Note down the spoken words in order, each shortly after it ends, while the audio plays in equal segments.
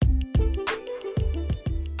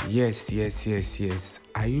Yes.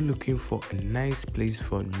 Are you looking for a nice place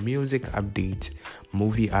for music updates,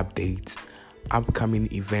 movie updates,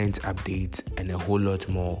 upcoming event updates, and a whole lot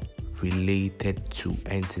more related to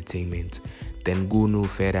entertainment? Then go no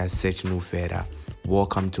further, search no further.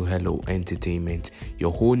 Welcome to Hello Entertainment,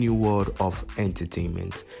 your whole new world of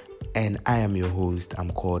entertainment. And I am your host.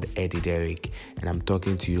 I'm called Eddie Derrick, and I'm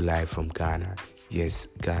talking to you live from Ghana. Yes,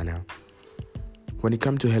 Ghana. When it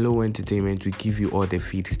comes to Hello Entertainment, we give you all the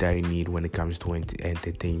feeds that you need when it comes to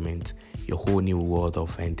entertainment, your whole new world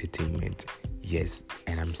of entertainment. Yes,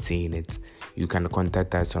 and I'm saying it. You can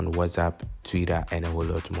contact us on WhatsApp, Twitter, and a whole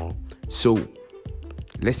lot more. So,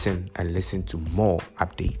 listen to more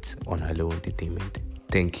updates on Hello Entertainment.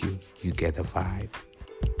 Thank you. You get the vibe.